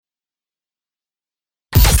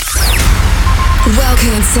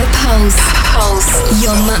to Pulse. Pulse,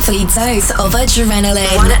 your monthly dose of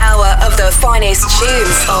adrenaline. 1 hour of the finest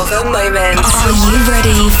tunes of the moment. Are you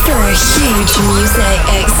ready for a huge music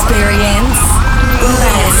experience?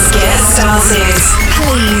 Let's get started.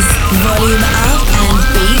 Please volume up and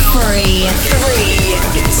be free.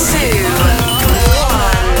 3, 2, 1.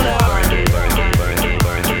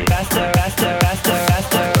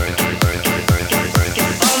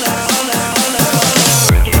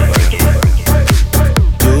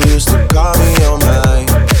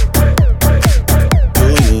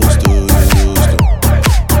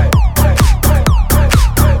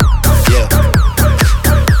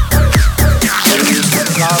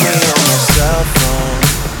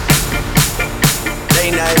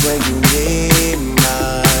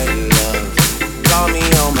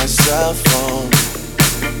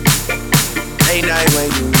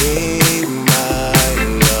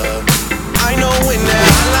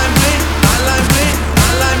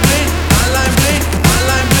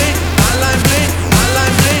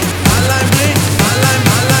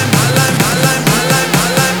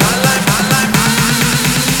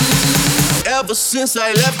 Since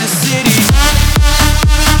I left the city.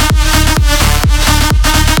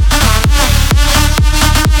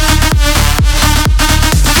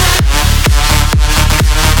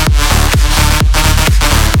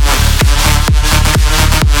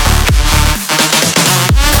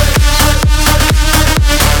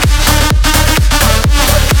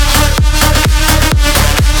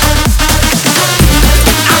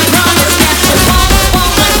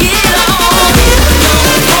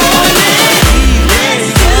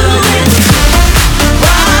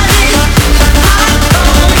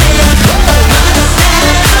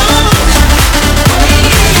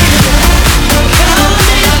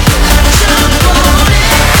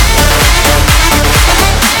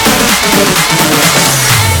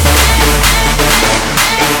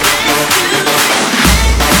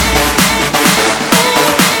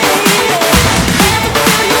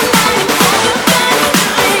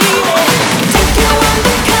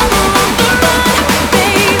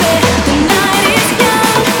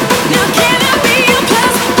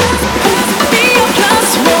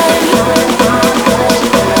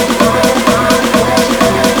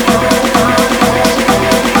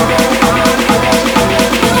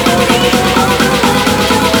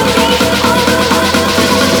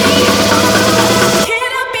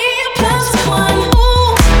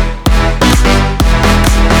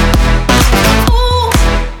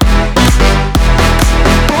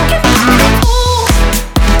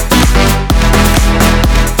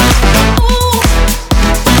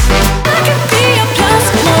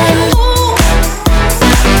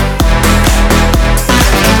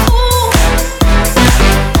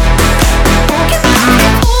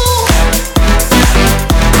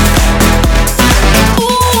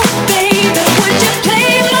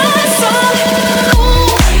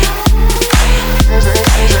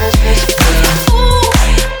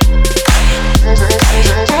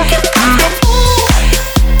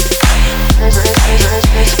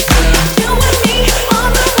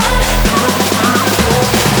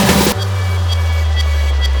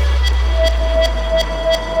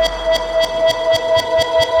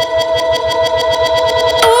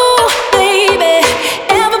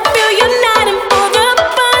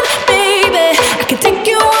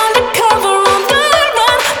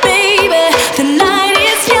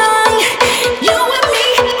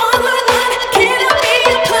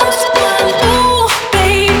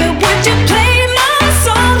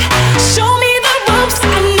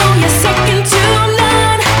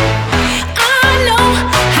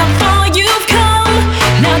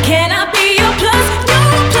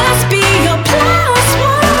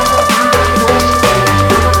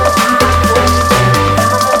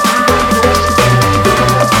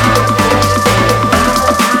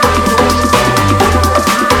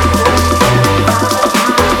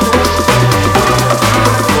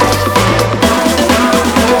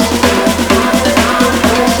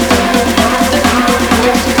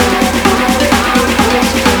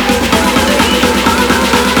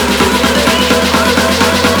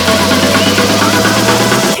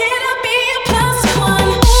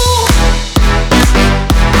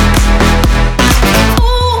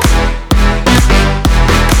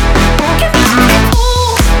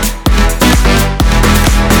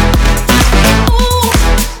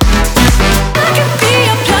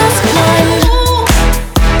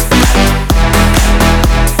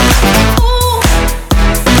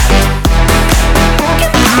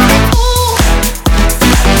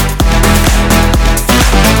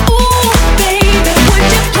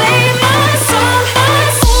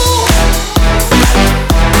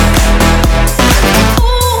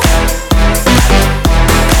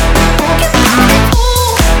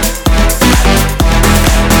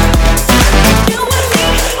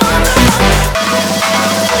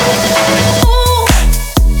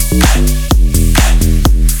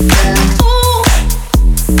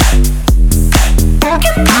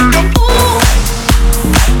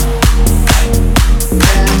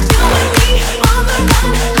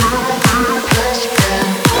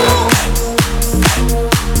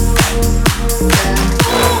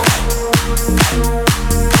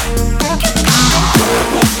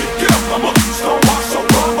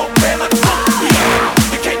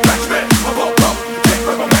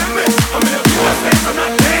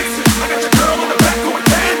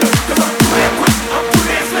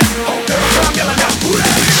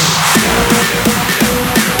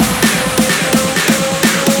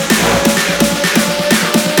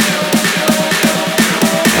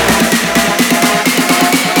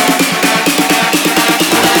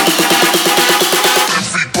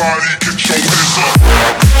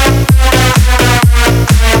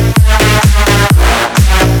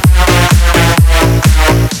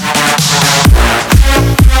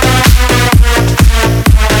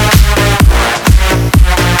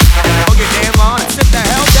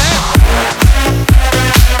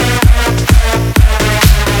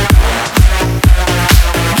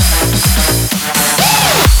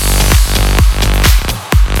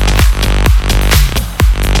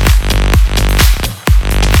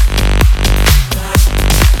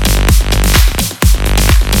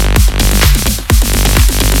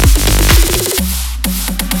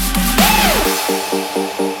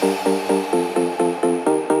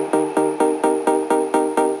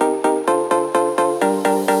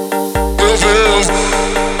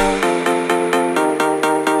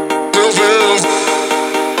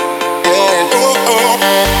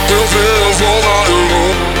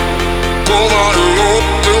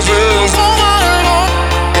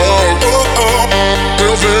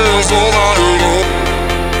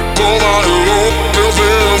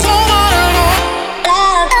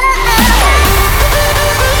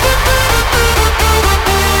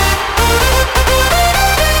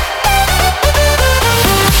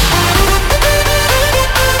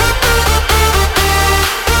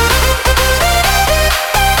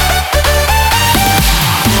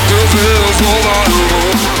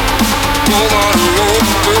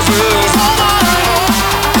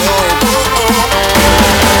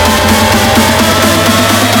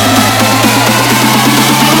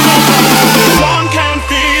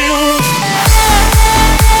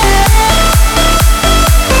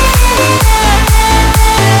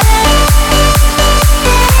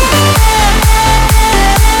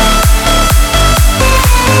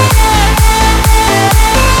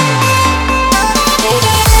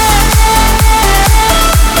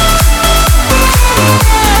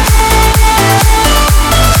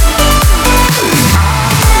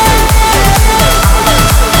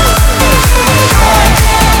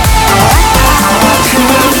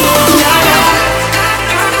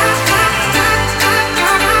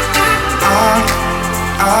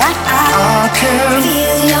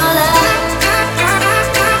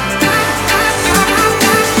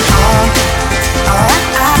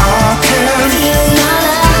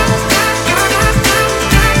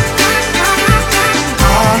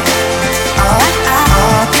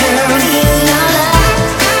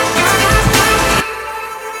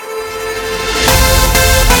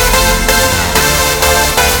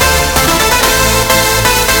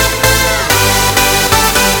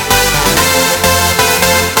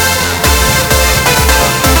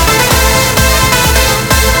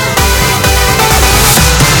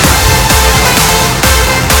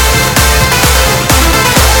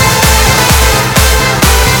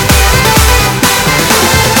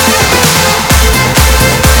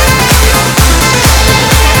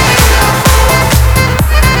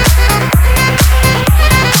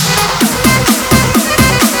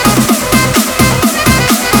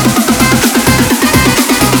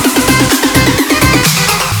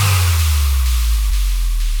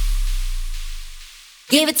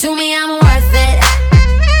 Give it to me, I'm worth it.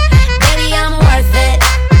 Baby, I'm worth it.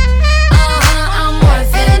 I'm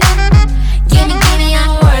worth it. Give me,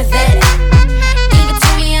 I'm worth it. Give it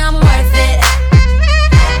to me, I'm worth it.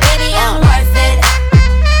 Baby, I'm worth it.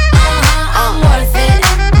 I'm worth it.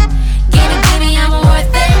 Give me, I'm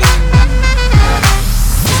worth it.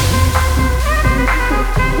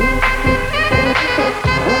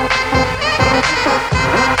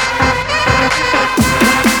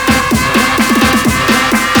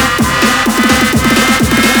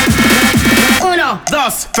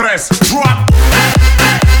 Dos, tres, drop.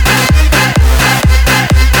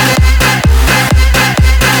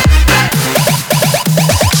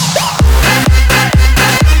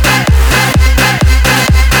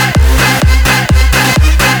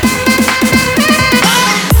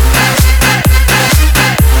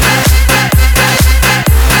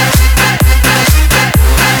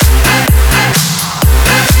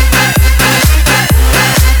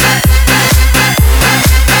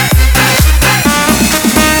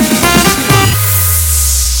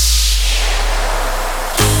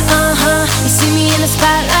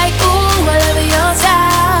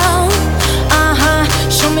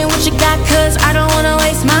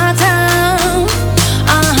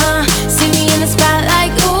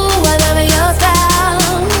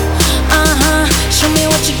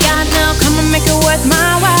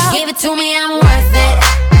 To me, I'm worth it.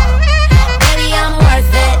 Baby, I'm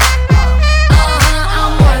worth it.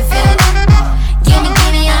 I'm worth it. Give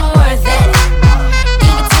me, I'm worth it.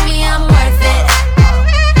 Give it to me, I'm worth it.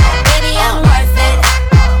 Baby, I'm worth it.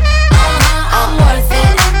 I'm worth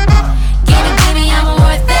it. Give me, I'm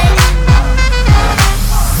worth it.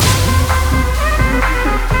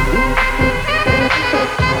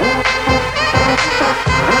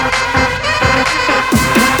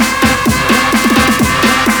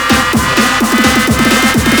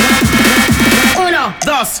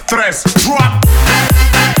 Dos, tres, drop.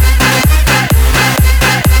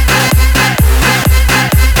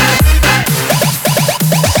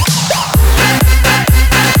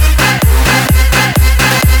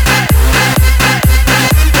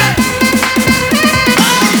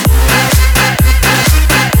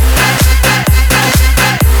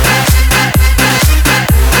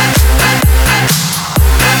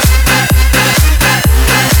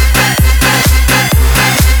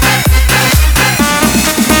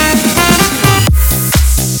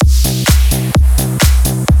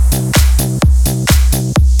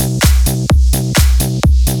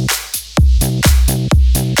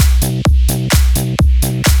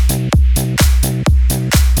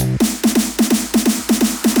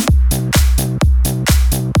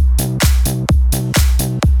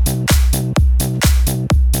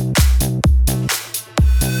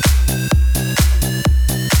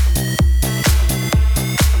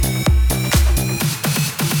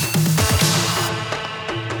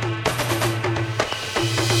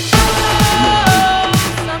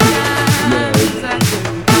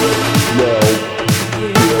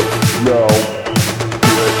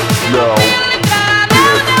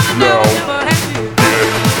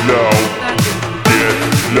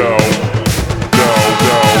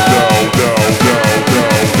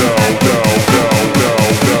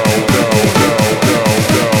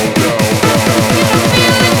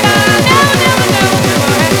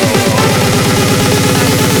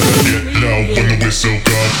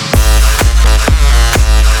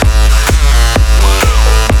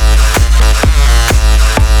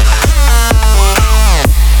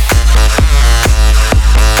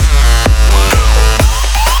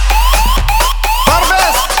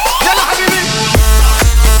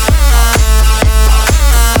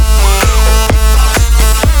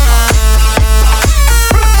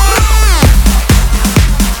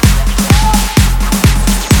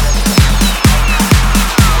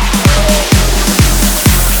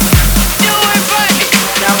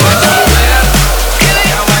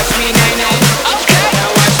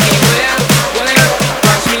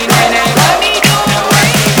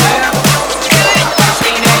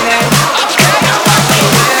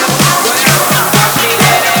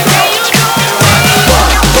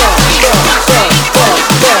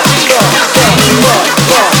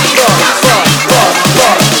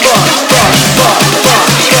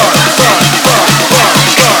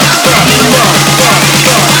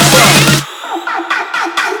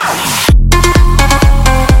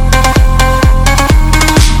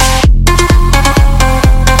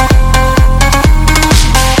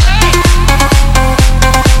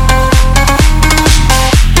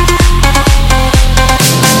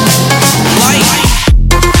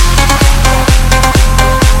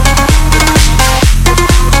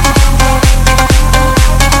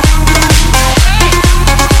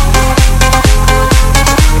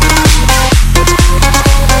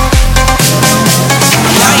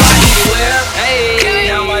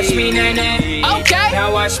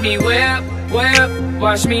 me whip, whip.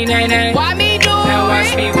 Watch me nay nay. Why me do it? Now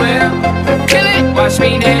watch me whip. Kill it. Watch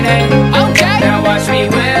me nay nay. Okay. Now watch me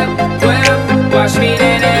whip, whip. Watch me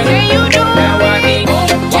nay nay. Can you do it? Now watch me,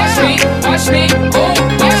 watch me, watch me,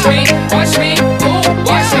 watch me, watch me,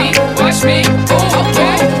 watch me, watch me.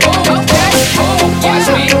 Okay. Okay. Watch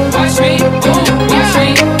me, watch me, watch me,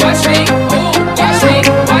 watch me, watch me,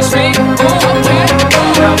 watch me. Okay.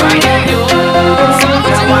 Now why me you?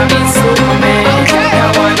 Now why me Superman? Now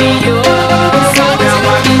why me you? Now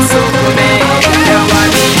why me Superman? Now why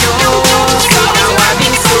me you? Now why me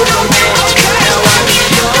Superman? Now why me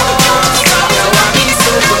you? Now why me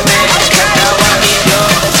Superman? Now why me you?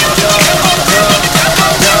 Why me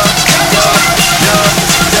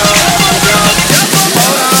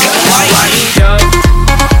you?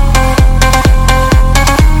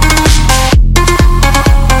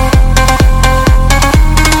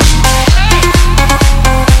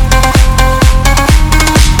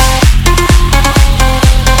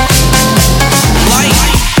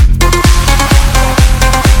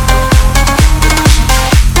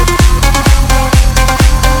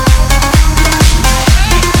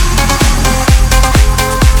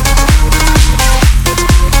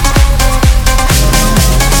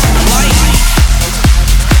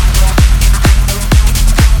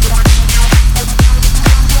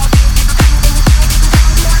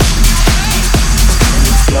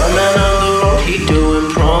 My man on the road, he doing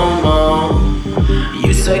promo.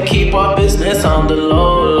 You said keep our business on the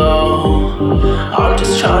low, low. I'm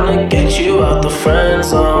just trying to get you out the friend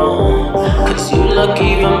zone. Cause you look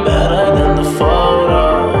even better than the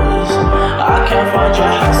photos. I can't find your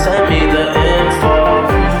house, send me the info.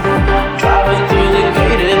 Driving through the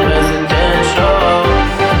gated residential.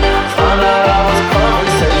 Found out I was coming,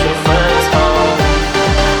 sent your friends home.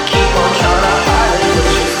 Keep on trying to hide it with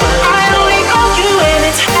your friends. I only called you when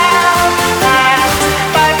it's half past.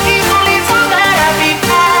 But people only talk that I be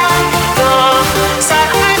back. So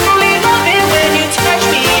I only love it when you touch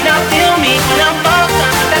me. Now feel me when I'm fucked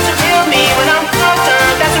up. That's a real me when I'm fucked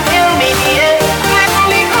up. That's a real me, yeah. I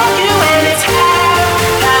only called you when it's half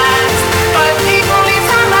past. But people only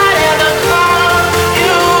talk I'd ever call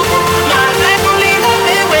you. Yeah, I only love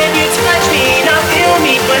it when you touch me. Now feel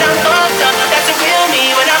me when I'm fucked up. That's a real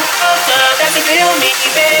me when I'm fucked up. That's a real me,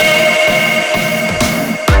 babe.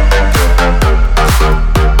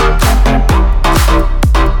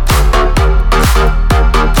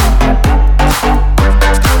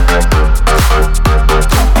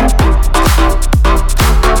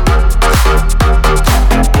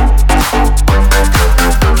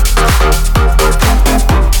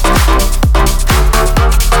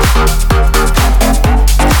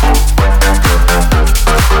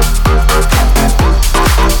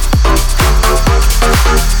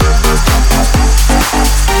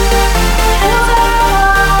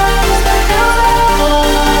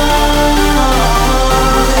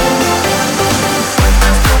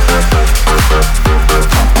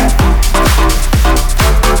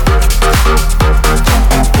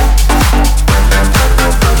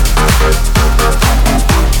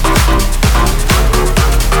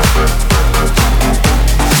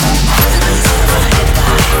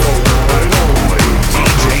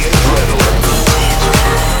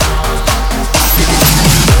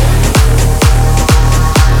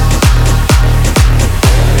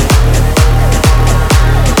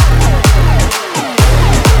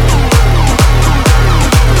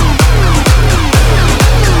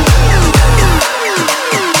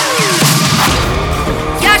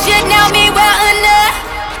 Y'all should know me well enough.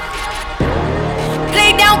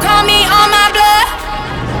 Please don't call me on my bluff.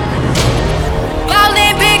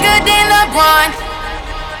 Ballin' bigger than LeBron.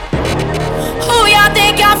 Who y'all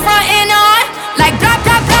think y'all frontin' on? Like drop,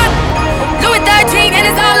 drop, drop. Louis 13 and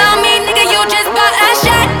it's all on me, nigga. You just bought a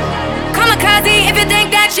shot. Kamikaze if you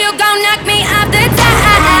think that you gon' knock me off the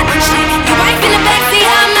top. Shit, your wife in the backseat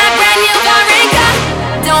of my brand new foreign car.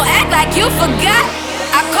 Don't act like you forgot.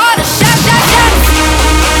 I called a shot, shot, shot.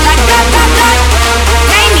 Like drop, drop, drop.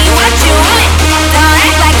 Pay me what you want. Don't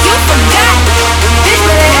act like you forgot. Bitch,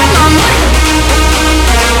 better have my money.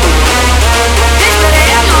 Bitch, better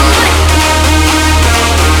have my money.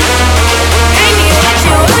 Pay me what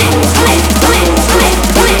you want.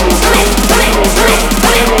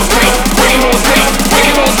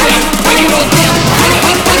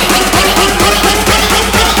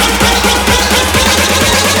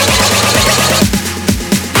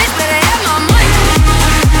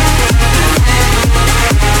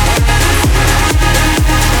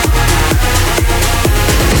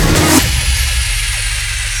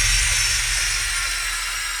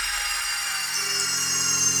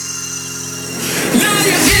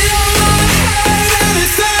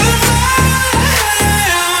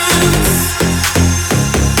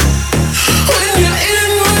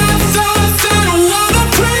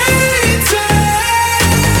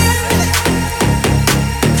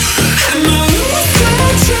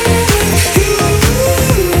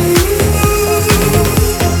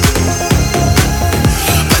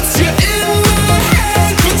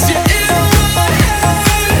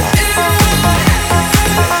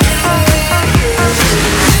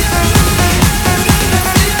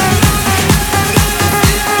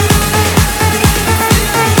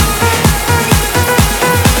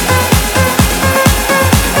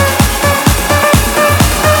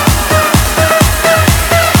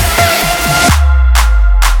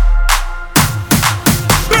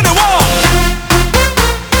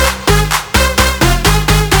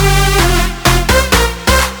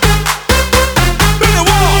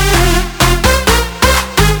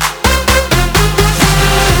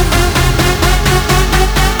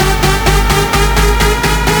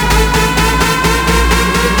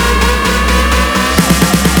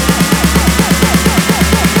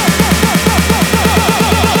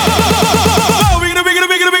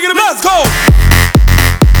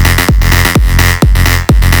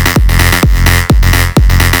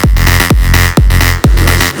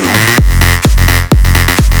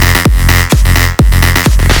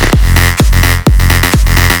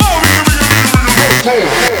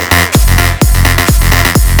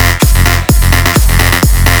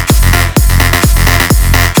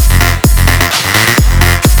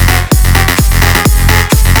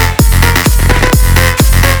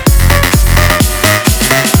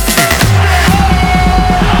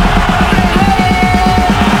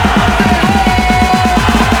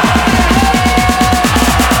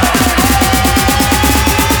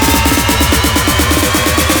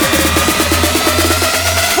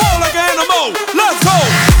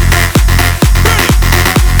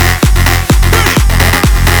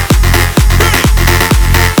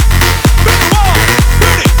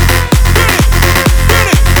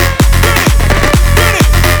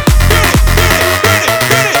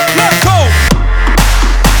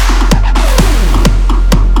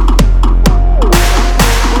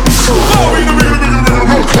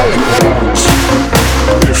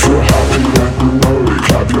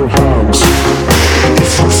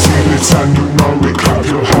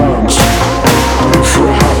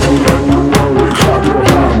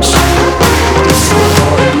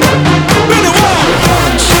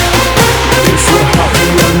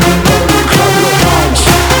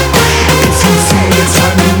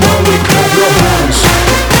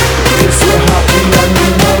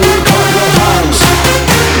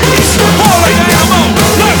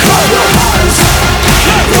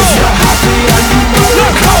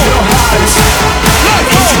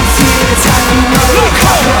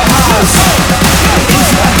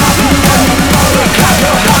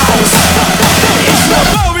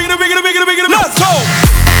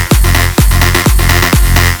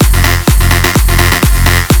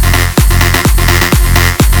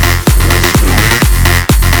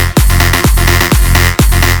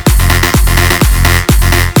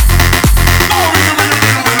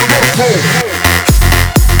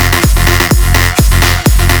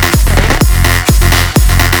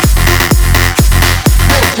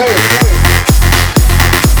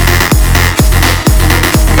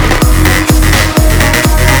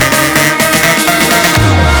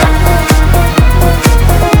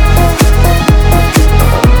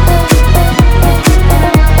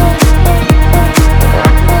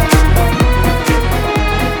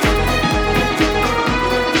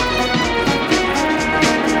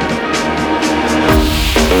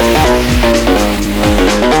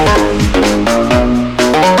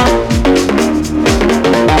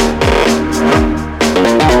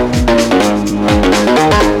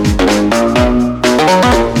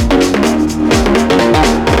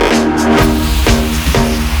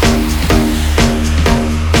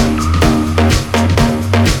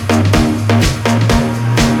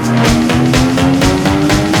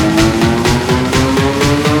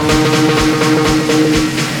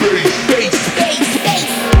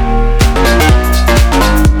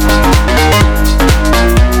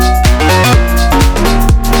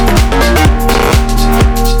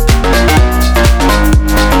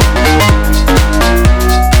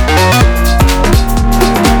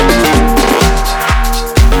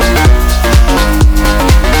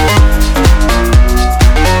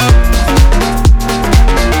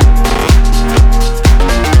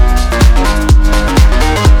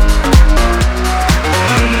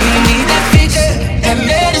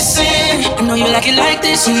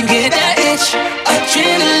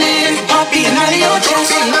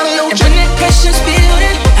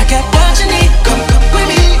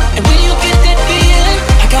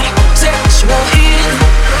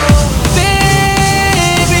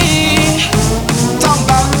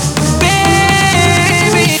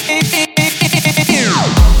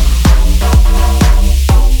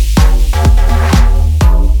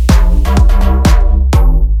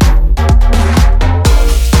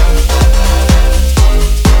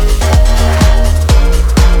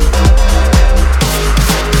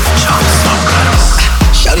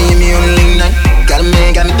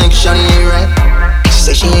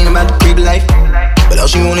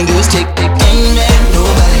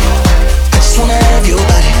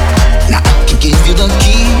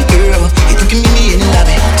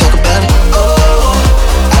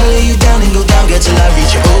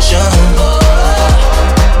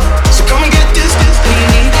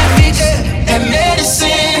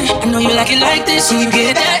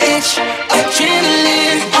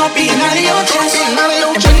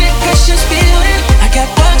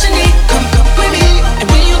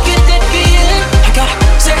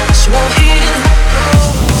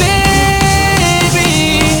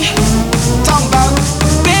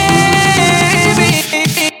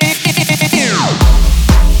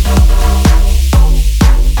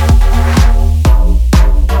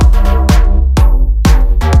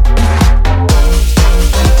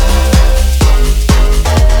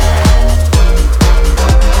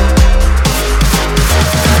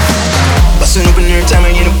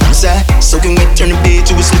 Soaking wet, turn the bed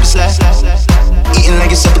to a slip and slide. Eating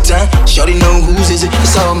like it's supper time. Shorty know whose is it,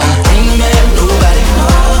 it's all mine. Ain't mad at nobody.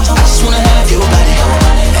 I just wanna have your body.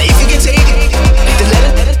 Now if you can take it, then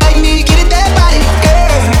let it like me, get it that body,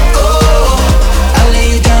 girl. Oh, I'll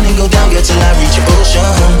lay you down and go down, girl, till I reach your ocean.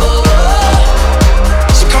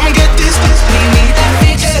 So come and get this, we need that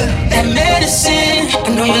fix, that medicine.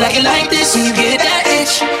 I know you like it like this, when you get that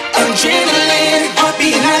itch, adrenaline, heart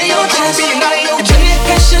beating out of your chest, and when that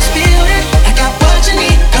pressure's feeling, I got what you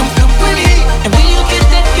need, come with me. And when you get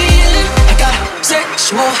that feeling, I got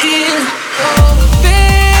sexual healing.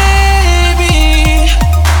 Baby,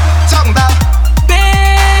 talking about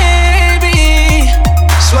baby,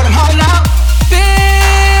 that's what I'm holding out.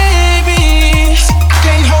 Baby, I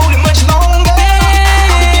can't hold it much longer.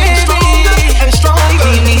 I'm getting stronger and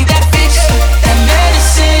stronger. You need that fix, that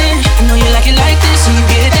medicine. I know you like it like this, and you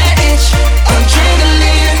get that itch,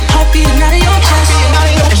 adrenaline, heart beating out of your chest. And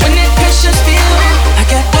when that pressure's feeling, I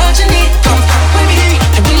got what you need, come with me.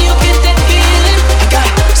 And when you get that feeling, I got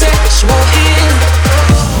sexual healing.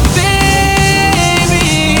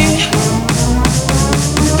 Baby,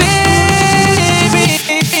 baby.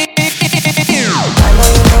 I know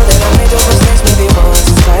you know that I made those mistakes maybe once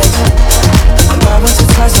or twice. Not once or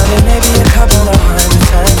twice, I did maybe a couple of 100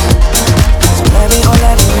 times. So maybe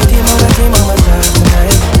let me redeem on myself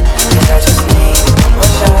tonight. 'Cause I just need one more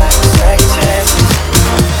shot, second chance.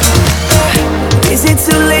 Is it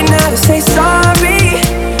too late now to say sorry?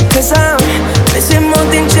 'Cause I'm missing more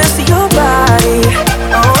than just your body.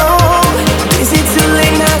 Oh, is it too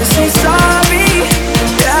late now to say sorry?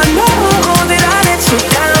 Yeah, I know that I let you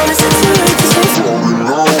down. Is it too late to say sorry?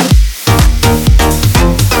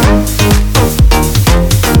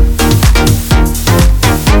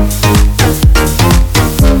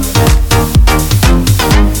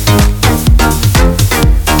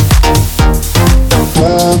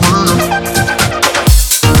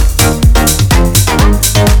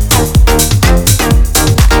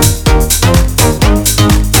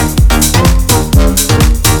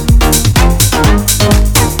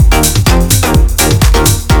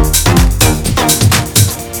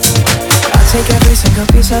 Take every single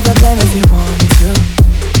piece of the blame if you want me to.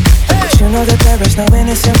 But you know that there is no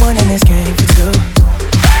innocent one in this game for two.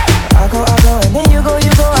 I go, and then you go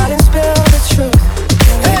out and spill the truth.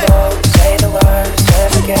 Then we both say the words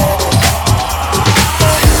and forget.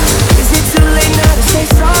 Is it too late now to say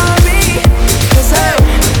sorry? 'Cause I'm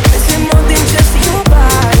missing more than just your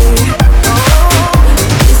body. Oh,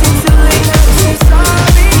 is it too late now to say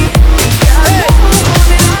sorry? Yeah, I know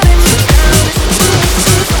that I let you down.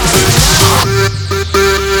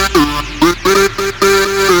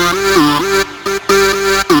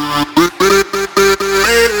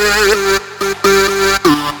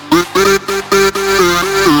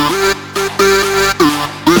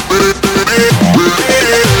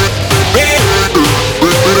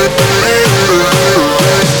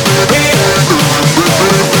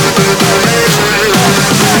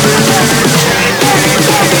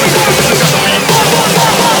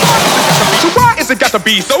 So why is it got to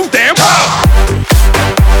be so damn hard?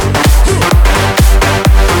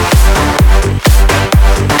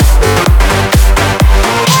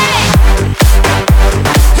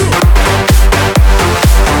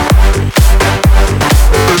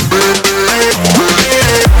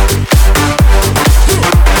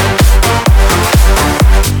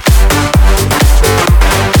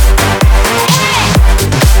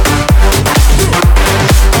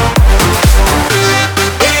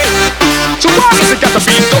 So why is it got to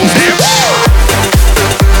be so damn hard?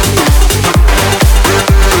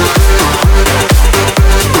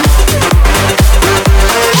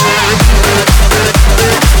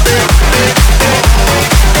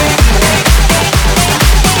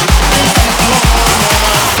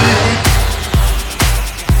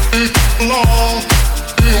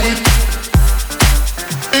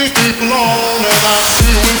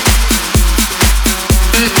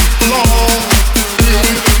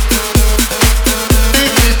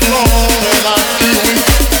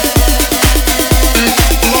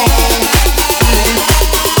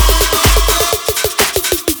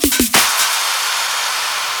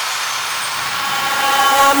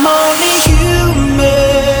 I'm only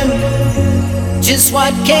human. Just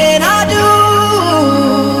what can I do?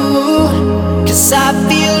 'Cause I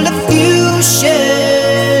feel the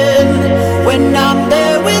fusion when I'm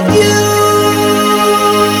there with you.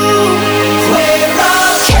 We're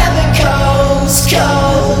all chemicals,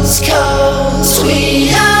 we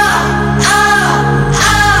are.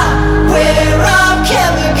 We're all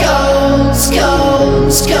chemicals,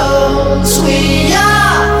 we are.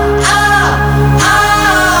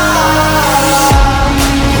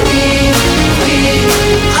 We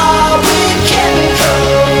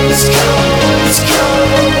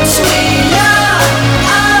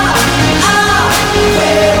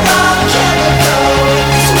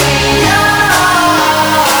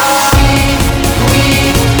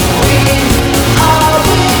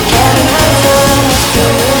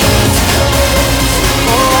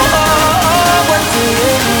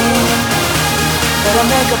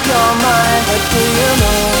wanna make up your mind, what do you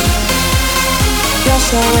mean? You're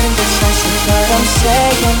so indecisive, but I'm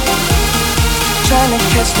saying, trying to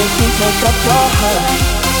catch the beat, make up your heart.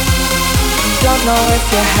 Don't know if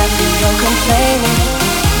you're happy or complaining.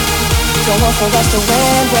 Don't want for us to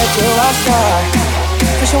win, where do I start?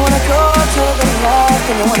 First you wanna go to the left,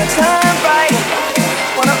 and you wanna turn right.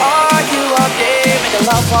 Wanna argue all day, make a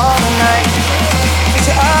love all the night. First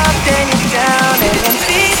you're up, then you're down, and in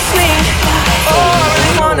between. Oh, I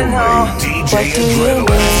really wanna know, what do you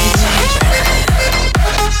mean?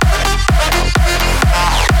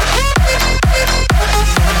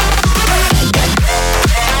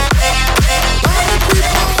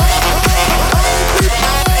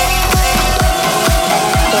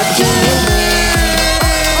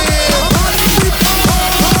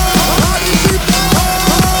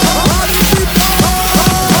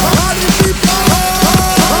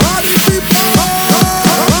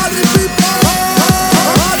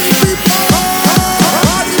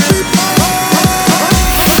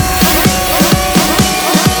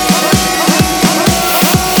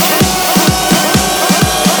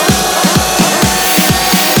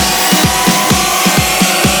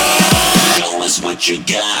 You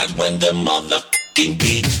got when the motherfucking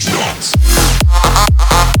beat drops.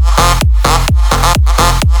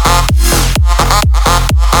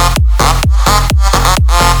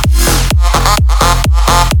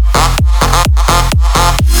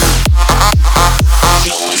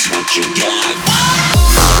 Show us what you got.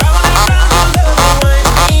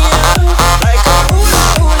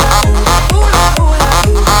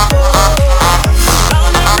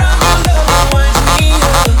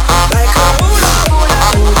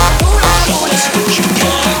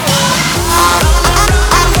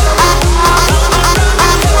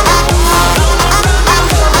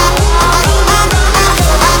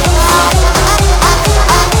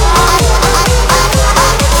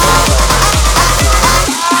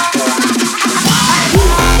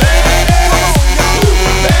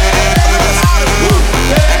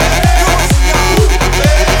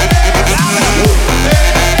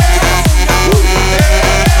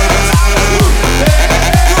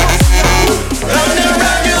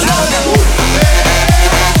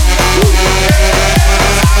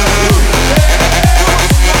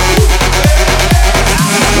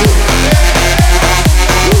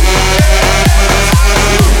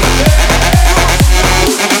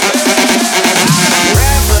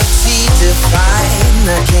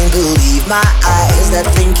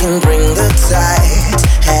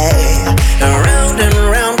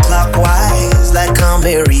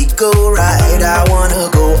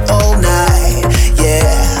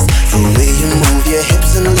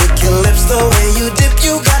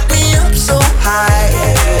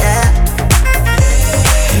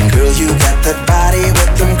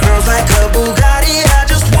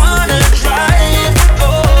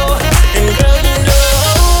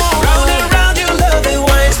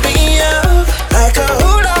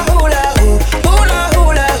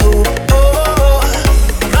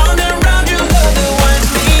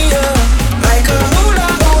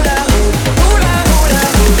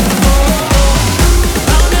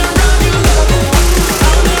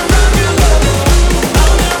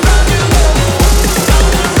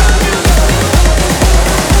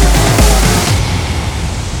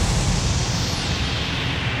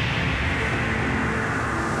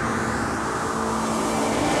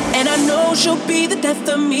 She'll be the death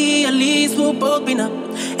of me, at least we'll both be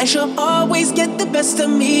numb. And she'll always get the best of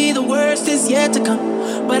me, the worst is yet to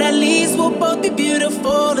come. But at least we'll both be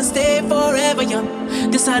beautiful and stay forever young.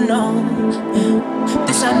 This I know, yeah,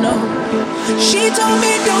 this I know. She told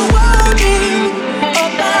me don't worry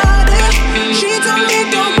about it. She told me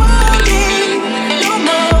don't worry no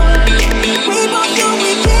more. We both know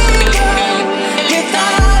we can't go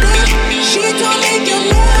without it. She told me you'll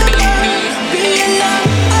never be alone.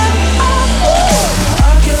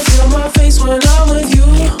 When I'm with you,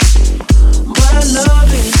 but I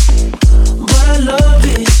love it, but I love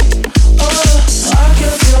it. Oh, I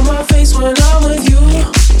can feel my face when I'm with you,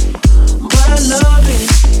 but I love it,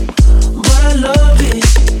 but I love it.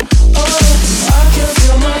 Oh, I can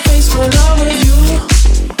feel my face when I'm with you,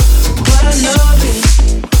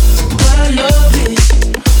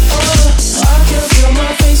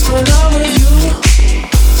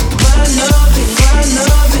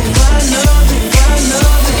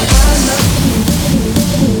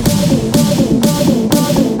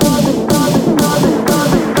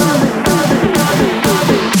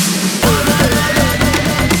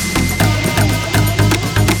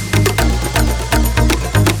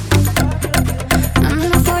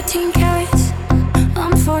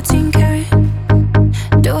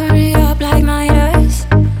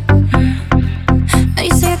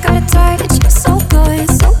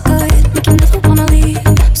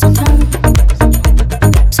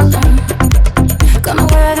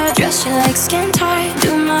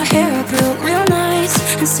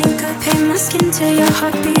 and syncopate my skin to your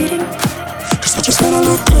heart beating. 'Cause I just wanna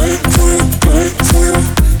look great for you, great for you.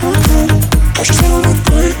 I just wanna look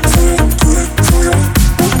great for you, great for you.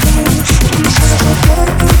 Let me show you how bad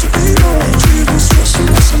I want to be now. See this stress and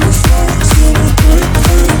less on the floor. Still look great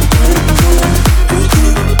for you, great for you.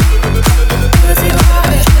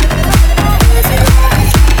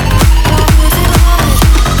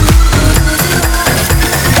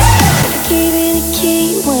 Gave you the key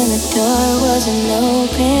when the door wasn't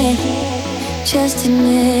open. Just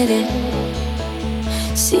admit it.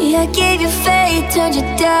 See, I gave you faith, turned your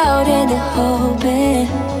doubt into hope, and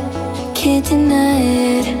can't deny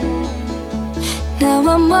it. Now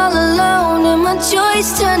I'm all alone and my joys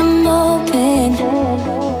turn them open.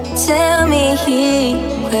 Tell me,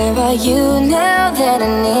 where are you now that I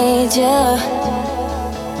need you?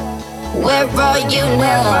 Where are you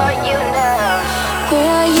now?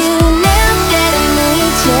 Where are you now that I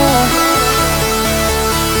need you?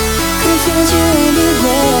 Couldn't find you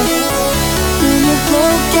anywhere. When you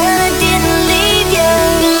broke down, I didn't leave you.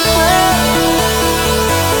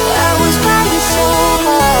 I was by your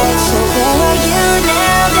side. So where are you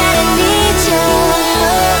now that I need you?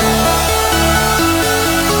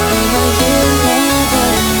 Where are you now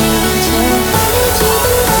that I need you?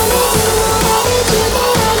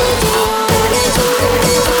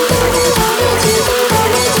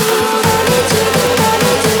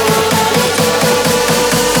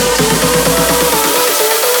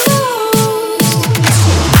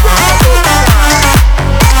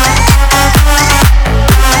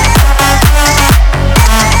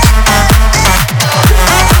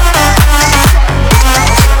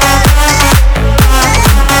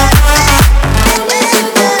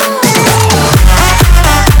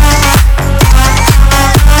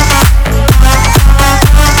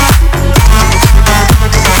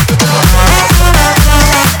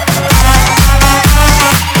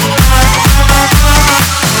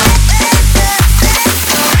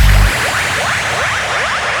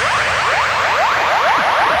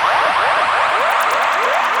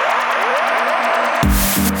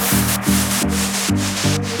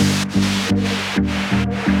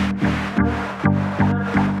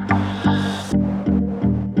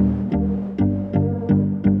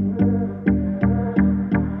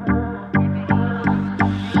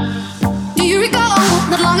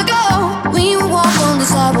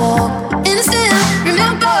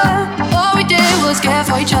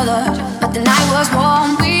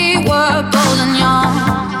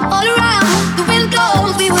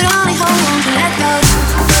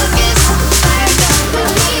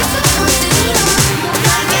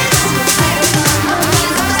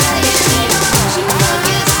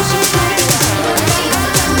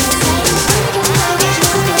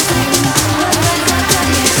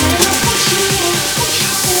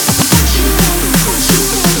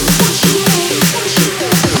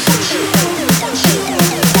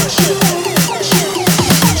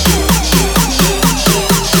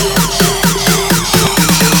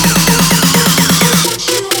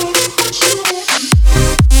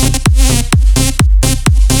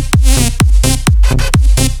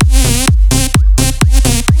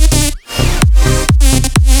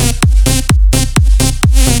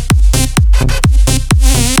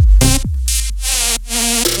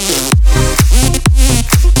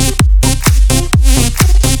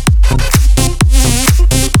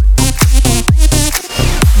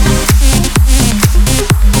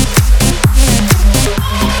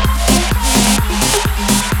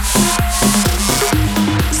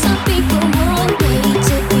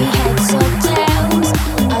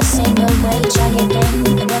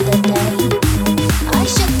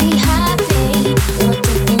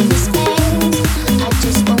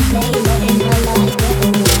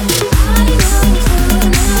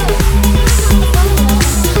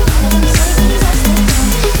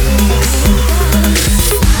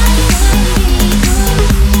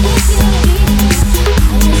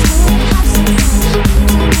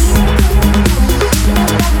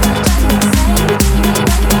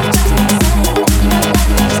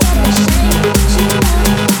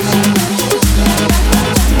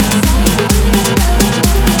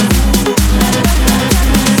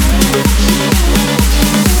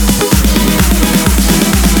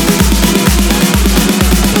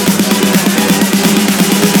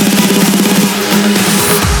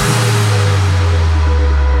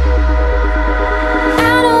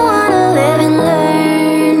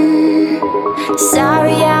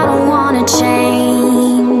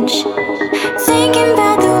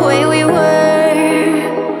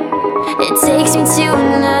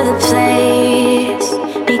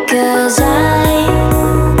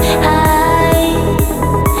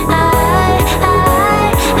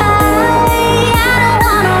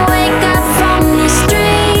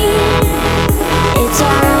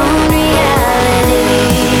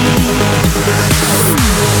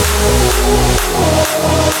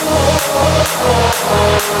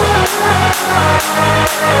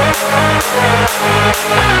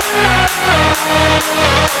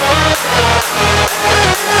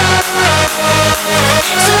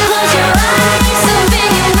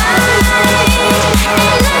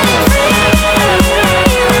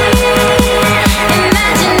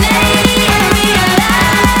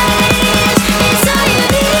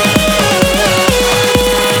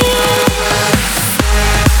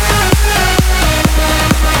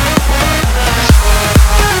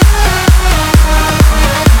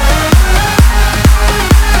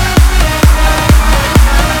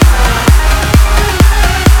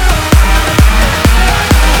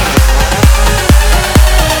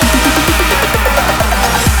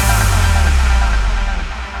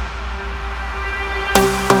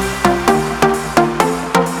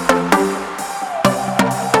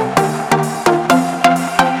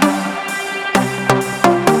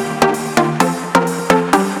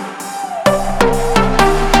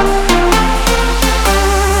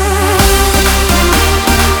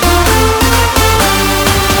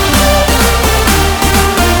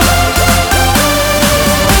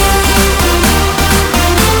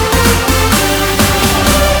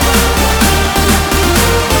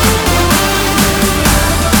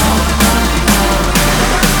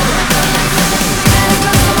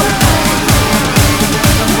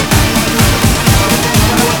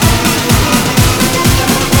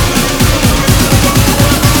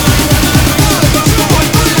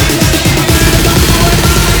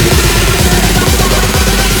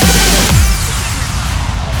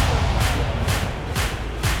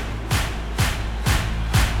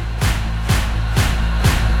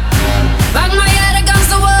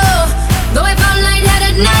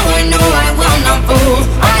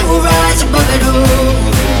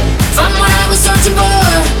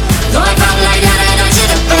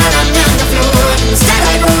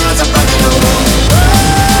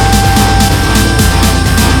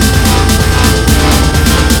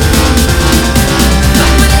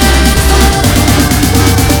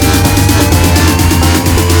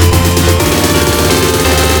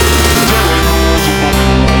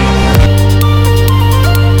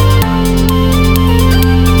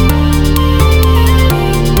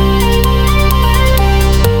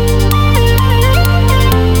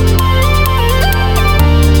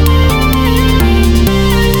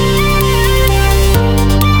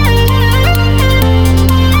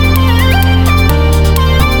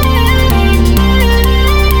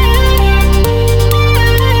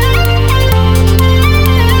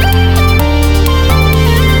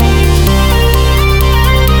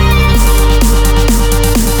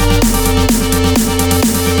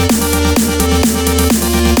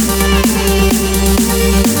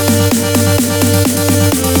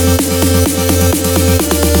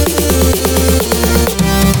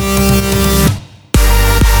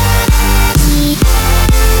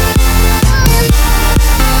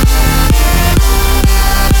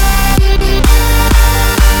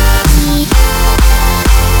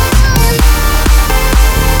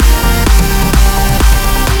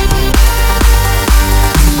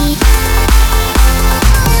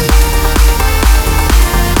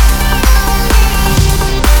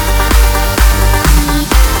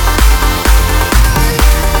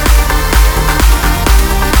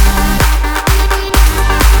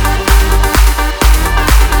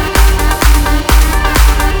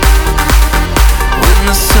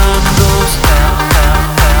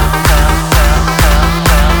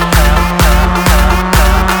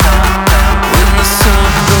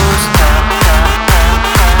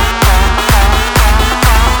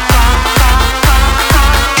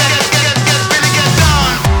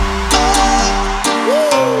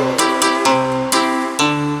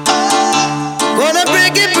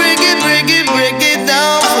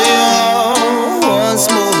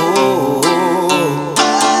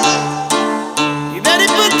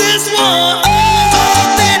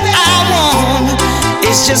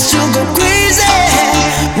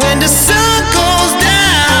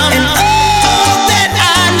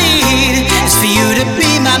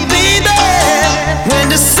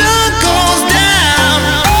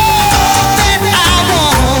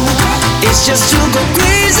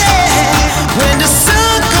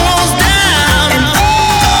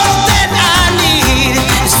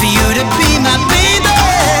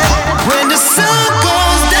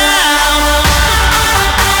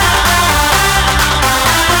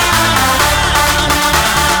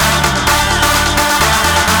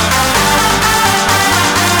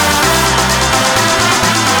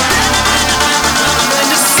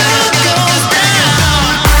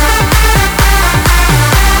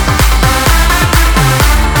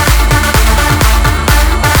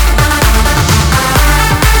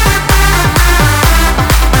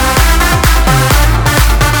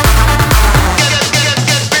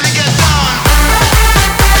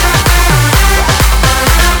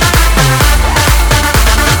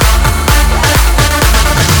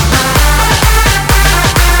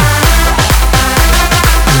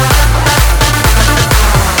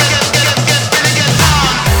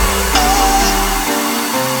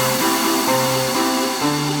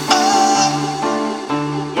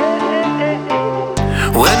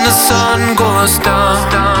 When the sun goes down,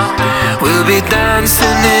 we'll be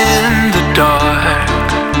dancing in the dark.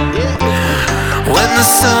 When the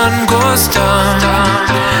sun goes down,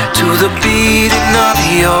 to the beating of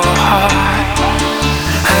your heart,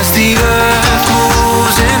 as the earth